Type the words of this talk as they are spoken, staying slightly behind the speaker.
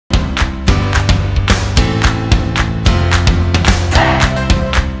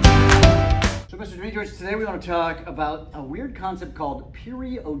Dmitrowicz. Today we want to talk about a weird concept called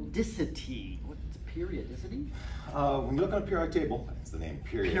periodicity. What's periodicity? When you look on a periodic table, it's the name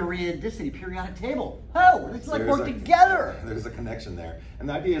period. Periodicity, periodic table. Oh, it's like There's work together. There's a connection there. And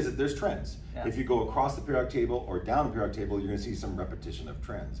the idea is that there's trends. Yeah. If you go across the periodic table or down the periodic table, you're going to see some repetition of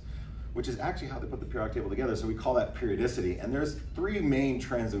trends, which is actually how they put the periodic table together. So we call that periodicity. And there's three main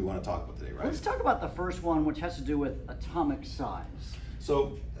trends that we want to talk about today, right? Let's talk about the first one, which has to do with atomic size.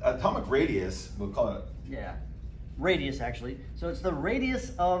 So atomic radius, we'll call it. Yeah, radius actually. So it's the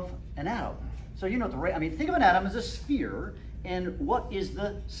radius of an atom. So you know think of an atom as a sphere, and what is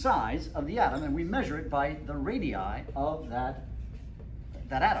the size of the atom? And we measure it by the radii of that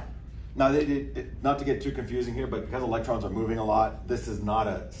atom. Now, not to get too confusing here, but because electrons are moving a lot, this is not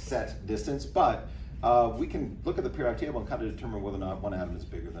a set distance, but we can look at the periodic table and kind of determine whether or not one atom is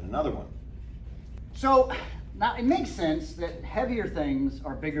bigger than another one. So now it makes sense that heavier things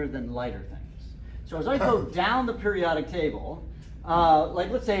are bigger than lighter things. So as I go down the periodic table, like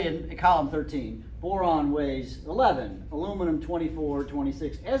let's say in column 13, boron weighs 11, aluminum 24,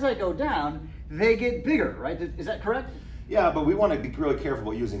 26. As I go down, they get bigger, right? Is that correct? Yeah, but we want to be really careful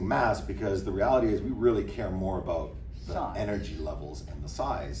about using mass because the reality is we really care more about the energy levels and the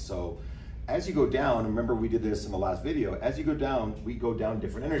size. So as you go down, remember we did this in the last video, as you go down, we go down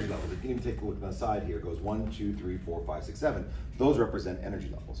different energy levels. If you can take a look on the side here, it goes 1, 2, 3, 4, 5, 6, 7. Those represent energy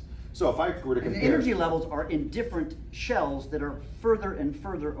levels. So if I were to compare... And the energy levels are in different shells that are further and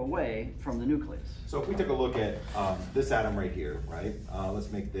further away from the nucleus. So if we take a look at this atom right here, right?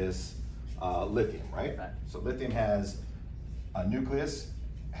 Let's make this lithium, right? So lithium has a nucleus,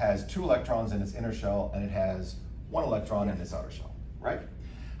 has 2 electrons in its inner shell, and it has 1 electron in its outer shell, right?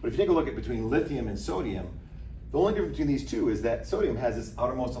 But if you take a look at between lithium and sodium, the only difference between these two is that sodium has its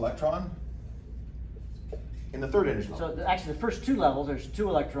outermost electron in the 3rd energy level. So actually the first 2 levels, there's 2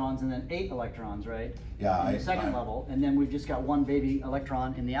 electrons and then 8 electrons, right? Yeah. In the second level, and then we've just got 1 baby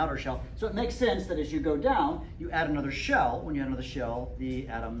electron in the outer shell. So it makes sense that as you go down, you add another shell. When you add another shell, the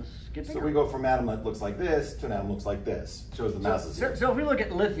atoms get bigger. So we go from an atom that looks like this to an atom that looks like this. Shows the masses here. So if we look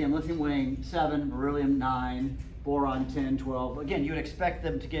at lithium weighing 7, beryllium 9, boron 10, 12. Again, you would expect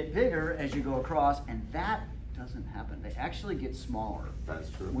them to get bigger as you go across, and that doesn't happen. They actually get smaller. That's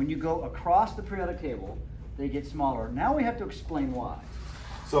true. When you go across the periodic table, they get smaller. Now we have to explain why.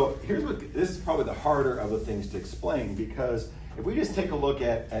 So this is probably the harder of the things to explain, because if we just take a look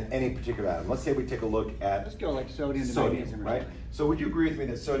at any particular atom, let's say we take a look at... Let's go like sodium to magnesium. Right? So would you agree with me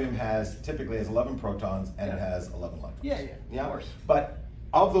that sodium typically has 11 protons and it has 11 electrons? Yeah, of course. But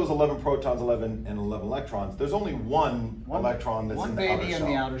of those 11 protons, 11 and 11 electrons, there's only one electron that's in the outer shell. One baby in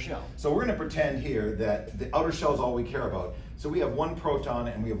the outer shell. So we're going to pretend here that the outer shell is all we care about. So we have 1 proton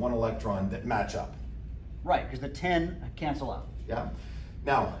and we have 1 electron that match up. Right, because the 10 cancel out. Yeah.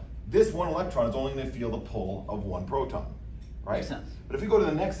 Now, this 1 electron is only going to feel the pull of 1 proton, right? Makes sense. But if we go to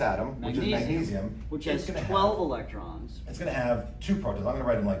the next atom, which is magnesium, which has 12 electrons. It's going to have 2 protons. I'm going to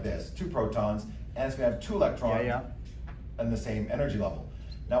write them like this: 2 protons, and it's going to have 2 electrons and the same energy level.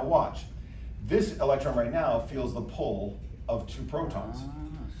 Now watch. This electron right now feels the pull of 2 protons.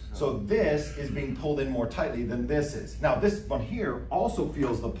 So this is being pulled in more tightly than this is. Now this one here also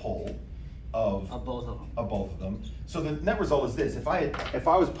feels the pull of both of them. So the net result is this: if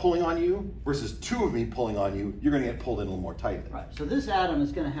I was pulling on you versus 2 of me pulling on you, you're going to get pulled in a little more tightly. Right. So this atom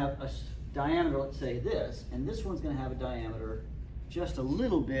is going to have a diameter, let's say this, and this one's going to have a diameter just a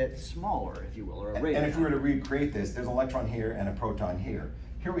little bit smaller, if you will, or a radius. And if we were to recreate this, there's an electron here and a proton here.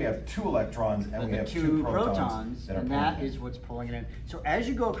 Here we have 2 electrons and we have 2 protons and that is what's pulling it in. So as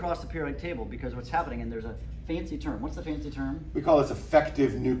you go across the periodic table, because what's happening, and there's a fancy term. What's the fancy term? We call this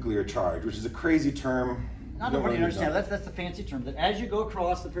effective nuclear charge, which is a crazy term. Not nobody understands. That's the fancy term. That as you go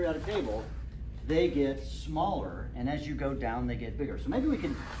across the periodic table, they get smaller, and as you go down, they get bigger. So maybe we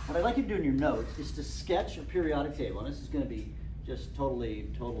can. What I'd like you to do in your notes is to sketch a periodic table, and this is going to be just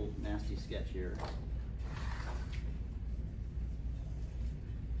total nasty sketch here.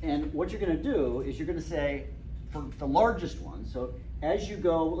 And what you're going to do is you're going to say, for the largest one, so as you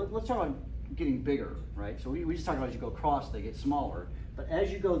go, let's talk about getting bigger, right? So we just talked about as you go across, they get smaller. But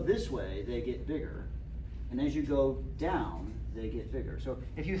as you go this way, they get bigger. And as you go down, they get bigger. So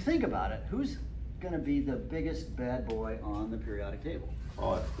if you think about it, who's going to be the biggest bad boy on the periodic table?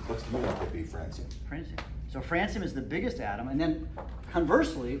 Oh, it looks to me like it'd be francium. Francium. So francium is the biggest atom. And then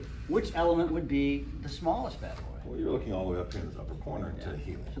conversely, which element would be the smallest bad boy? Well, you're looking all the way up here in this upper corner to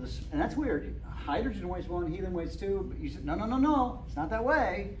helium. So and that's weird. Hydrogen weighs 1, helium weighs 2. But you said, no, it's not that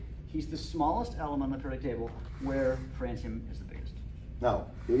way. He's the smallest element on the periodic table, where francium is the biggest. Now,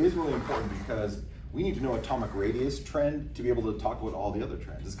 it is really important because we need to know atomic radius trend to be able to talk about all the other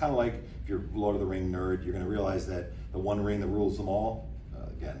trends. It's kind of like if you're a Lord of the Ring nerd, you're going to realize that the one ring that rules them all,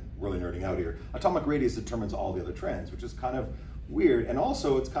 again, really nerding out here, atomic radius determines all the other trends, which is kind of weird. And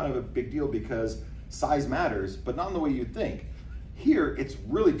also it's kind of a big deal because size matters, but not in the way you think. Here, it's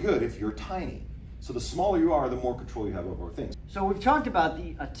really good if you're tiny. So the smaller you are, the more control you have over things. So we've talked about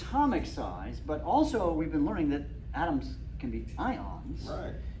the atomic size, but also we've been learning that atoms can be ions.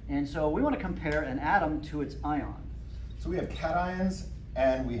 Right. And so we want to compare an atom to its ion. So we have cations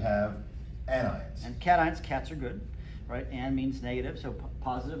and we have anions. And cations, cats are good, right? An means negative, so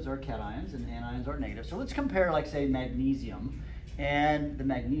positives are cations and anions are negative. So let's compare, like, say, magnesium and the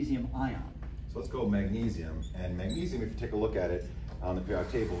magnesium ion. So let's go magnesium. And magnesium, if you take a look at it on the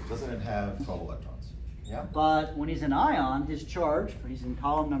periodic table, doesn't it have 12 electrons? Yeah. But when he's an ion, his charge, when he's in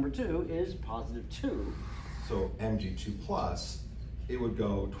column number 2, is positive 2. So Mg2 plus, it would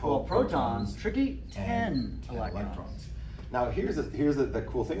go 12 protons, tricky, 10 electrons. Now here's the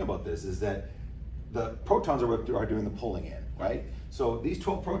cool thing about this is that the protons are doing the pulling in, right? So these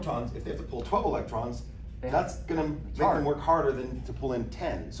 12 protons, if they have to pull 12 electrons, that's gonna make them work harder than to pull in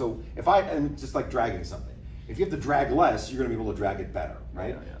 10. So and just like dragging something. If you have to drag less, you're gonna be able to drag it better,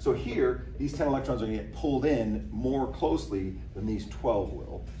 right? Yeah. So here, these 10 electrons are gonna get pulled in more closely than these 12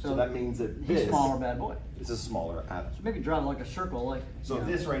 will. So that means that he's smaller bad boy. It's a smaller atom. So maybe draw like a circle, like. So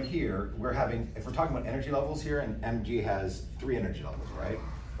this right here, if we're talking about energy levels here, and Mg has 3 energy levels, right?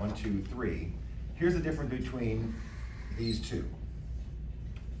 1, 2, 3. Here's the difference between these two.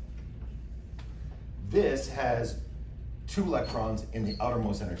 This has 2 electrons in the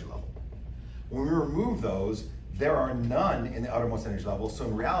outermost energy level. When we remove those, there are none in the outermost energy level. So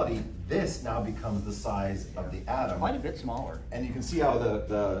in reality, this now becomes the size of the atom. Quite a bit smaller. And you can see how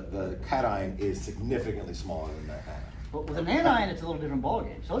the cation is significantly smaller than that atom. But with an anion, it's a little different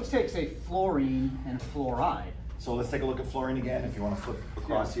ballgame. So let's take, say, fluorine and fluoride. So let's take a look at fluorine again, if you want to flip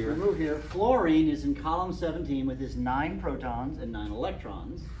across here. Remove here. Fluorine is in column 17 with his 9 protons and 9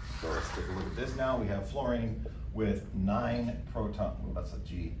 electrons. So let's take a look at this now. We have fluorine with 9 protons. Oh, that's a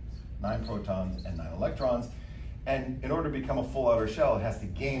G. 9 protons and 9 electrons. And in order to become a full outer shell, it has to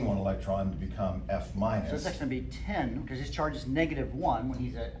gain 1 electron to become F minus. So it's actually going to be 10, because his charge is -1 when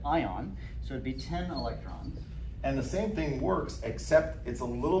he's an ion. So it'd be 10 electrons. And the same thing works, except it's a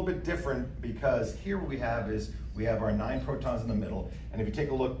little bit different, because here what we have our 9 protons in the middle. And if you take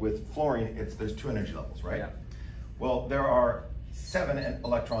a look with fluorine, there's 2 energy levels, right? Yeah. Well, there are 7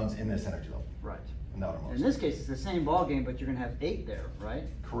 electrons in this energy level. Right. In this case, it's the same ball game, but you're going to have 8 there, right?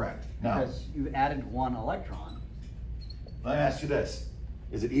 Correct. Because you added 1 electron. Let me ask you this.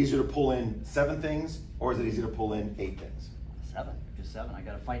 Is it easier to pull in 7 things, or is it easier to pull in 8 things? 7, because 7. I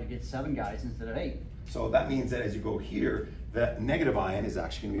got to fight to get 7 guys instead of 8. So that means that as you go here, that negative ion is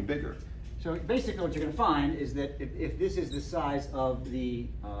actually going to be bigger. So basically what you're going to find is that if this is the size of the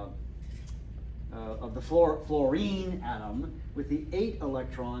fluorine atom with the 8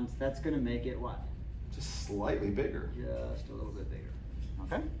 electrons, that's going to make it what? Just slightly bigger. Just a little bit bigger.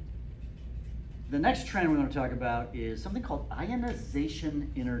 Okay? The next trend we're going to talk about is something called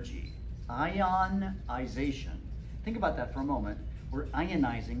ionization energy. Ionization. Think about that for a moment. We're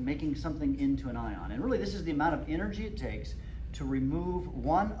ionizing, making something into an ion. And really, this is the amount of energy it takes to remove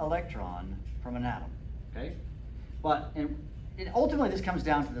 1 electron from an atom. Okay? But ultimately, this comes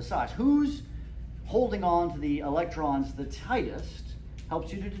down to the size. Who's holding on to the electrons the tightest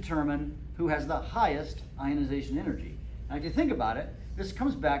helps you to determine who has the highest ionization energy. Now, if you think about it, this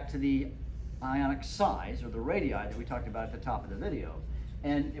comes back to the ionic size, or the radii that we talked about at the top of the video.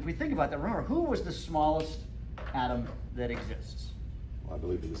 And if we think about that, remember, who was the smallest atom that exists? Well, I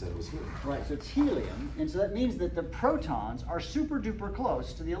believe you said it was helium. Right, so it's helium, and so that means that the protons are super duper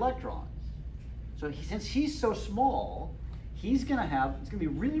close to the electrons. So since he's so small, it's going to be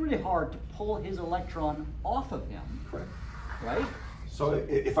really, really hard to pull his electron off of him. Correct. Right? So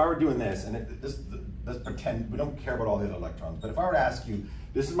if I were doing this, and let's pretend we don't care about all the other electrons, but if I were to ask you,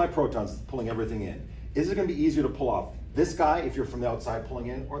 this is my protons pulling everything in, is it going to be easier to pull off this guy if you're from the outside pulling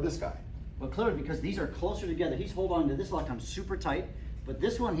in, or this guy? Well, clearly, because these are closer together. He's holding on to this electron super tight, but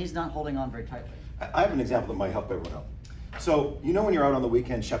this one he's not holding on very tightly. I have an example that might help everyone out. So you know when you're out on the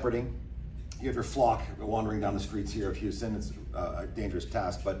weekend shepherding, you have your flock wandering down the streets here of Houston. It's a dangerous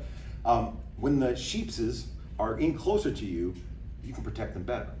task, but when the sheepses are in closer to you, you can protect them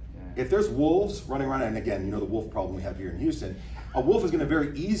better. Yeah. If there's wolves running around, and again, you know the wolf problem we have here in Houston, a wolf is going to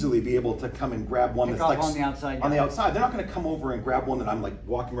very easily be able to come and grab one that's like on the outside. On the outside, they're not going to come over and grab one that I'm like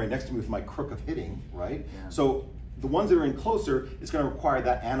walking right next to me with my crook of hitting, right? Yeah. So the ones that are in closer, it's going to require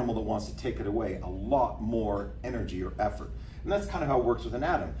that animal that wants to take it away a lot more energy or effort. And that's kind of how it works with an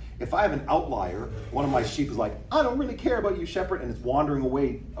atom. If I have an outlier, one of my sheep is like, I don't really care about you, Shepard, and it's wandering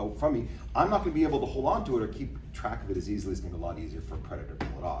away from me, I'm not going to be able to hold on to it or keep track of it as easily. It's going to be a lot easier for a predator to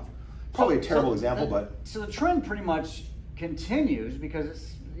pull it off. Probably a terrible example, but... So the trend pretty much continues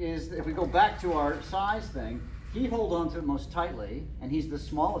because if we go back to our size thing, he holds on to it most tightly, and he's the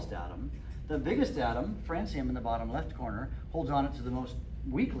smallest atom. The biggest atom, francium in the bottom left corner, holds on it to the most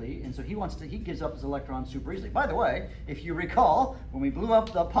weakly, and so he gives up his electrons super easily. By the way, if you recall, when we blew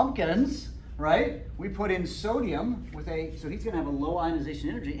up the pumpkins, right, we put in sodium so he's going to have a low ionization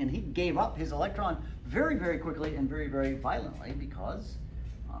energy, and he gave up his electron very, very quickly and very, very violently because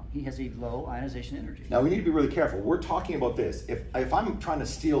he has a low ionization energy. Now we need to be really careful. We're talking about this. If I'm trying to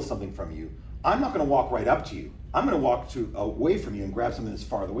steal something from you, I'm not going to walk right up to you. I'm going to walk away from you and grab something that's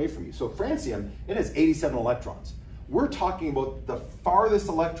farther away from you. So francium, it has 87 electrons. We're talking about the farthest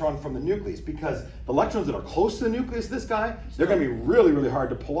electron from the nucleus, because the electrons that are close to the nucleus, this guy, they're going to be really, really hard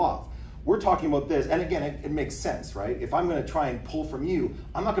to pull off. We're talking about this, and again, it makes sense, right? If I'm going to try and pull from you,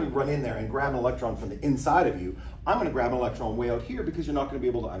 I'm not going to run in there and grab an electron from the inside of you. I'm going to grab an electron way out here because you're not going to be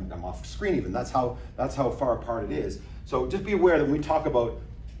able to, I'm off screen even. That's how far apart it is. So just be aware that when we talk about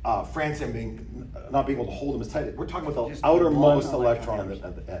francium not being able to hold them as tight, we're talking about the outermost electron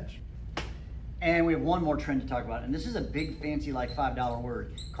at the edge. And we have one more trend to talk about, and this is a big fancy like $5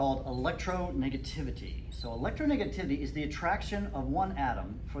 word called electronegativity. So electronegativity is the attraction of one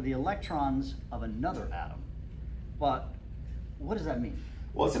atom for the electrons of another atom. But what does that mean?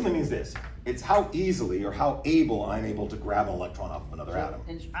 Well, it simply means this. It's how easily or how able I'm able to grab an electron off of another atom.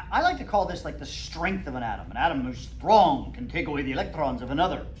 And I like to call this like the strength of an atom. An atom who's strong can take away the electrons of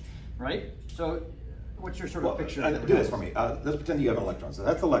another, right? So what's your sort of picture? Do this for me. Let's pretend you have an electron. So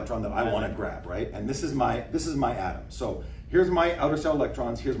that's the electron that I want to grab, right? And this is my atom. So here's my outer shell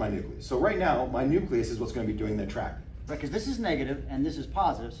electrons. Here's my nucleus. So right now, my nucleus is what's going to be doing the attracting. Right, because this is negative and this is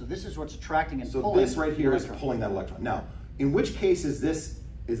positive. So this is what's attracting and pulling. So this right here is pulling that electron. Now, in which case is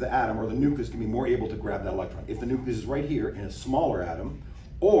the atom or the nucleus can be more able to grab that electron? If the nucleus is right here in a smaller atom,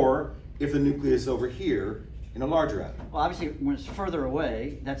 or if the nucleus is over here in a larger atom. Well, obviously, when it's further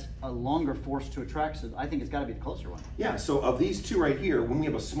away, that's a longer force to attract, so I think it's got to be the closer one. Yeah, so of these two right here, when we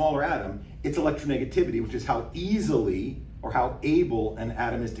have a smaller atom, its electronegativity, which is how easily or how able an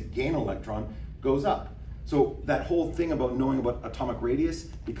atom is to gain an electron, goes up. So that whole thing about knowing about atomic radius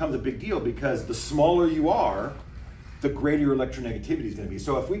becomes a big deal, because the smaller you are, the greater your electronegativity is going to be.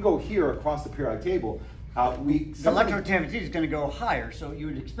 So if we go here across the periodic table, the electronegativity is going to go higher. So you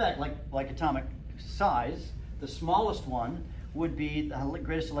would expect, like atomic size, the smallest one would be the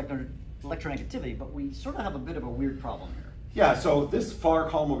greatest electronegativity, but we sort of have a bit of a weird problem here. Yeah, so this far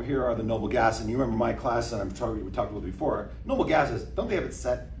column over here are the noble gases, and you remember my class, and we talked about it before. Noble gases, don't they have it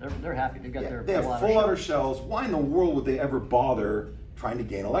set? They're happy. They've got they have full outer shells. Why in the world would they ever bother trying to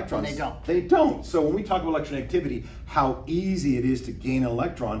gain electrons? And they don't. They don't. So when we talk about electronegativity, how easy it is to gain an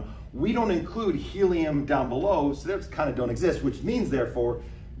electron, we don't include helium down below, so those kind of don't exist, which means, therefore,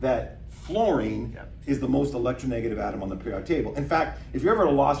 that fluorine is the most electronegative atom on the periodic table. In fact, if you're ever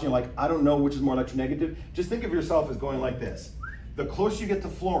at a loss and you're like, I don't know which is more electronegative, just think of yourself as going like this. The closer you get to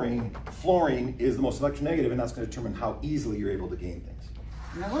fluorine, fluorine is the most electronegative, and that's going to determine how easily you're able to gain things.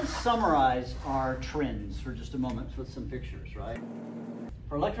 Now let's summarize our trends for just a moment with some pictures, right?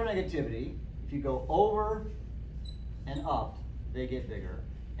 For electronegativity, if you go over and up, they get bigger,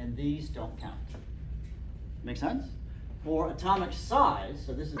 and these don't count. Make sense? For atomic size,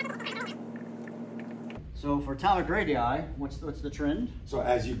 so for atomic radii, what's the trend? So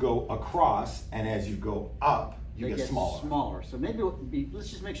as you go across and as you go up, you get smaller. So maybe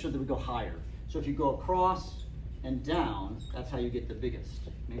let's just make sure that we go higher. So if you go across and down, that's how you get the biggest.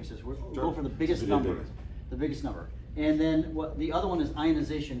 Maybe it says we'll go for the biggest number. The biggest number. And then the other one is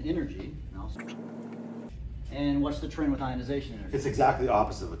ionization energy. And what's the trend with ionization energy? It's exactly the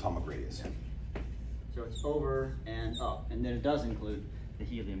opposite of atomic radius. Yeah. So it's over and up, and then it does include the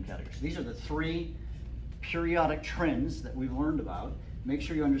helium category. So these are the three periodic trends that we've learned about. Make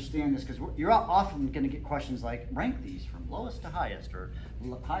sure you understand this, because you're often going to get questions like, rank these from lowest to highest, or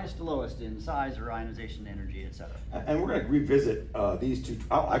highest to lowest in size or ionization energy, etc. And we're going to revisit these two,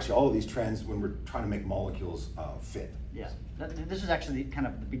 actually all of these trends when we're trying to make molecules fit. Yeah, this is actually kind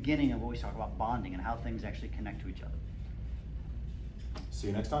of the beginning of what we talk about bonding and how things actually connect to each other. See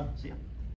you next time. See ya.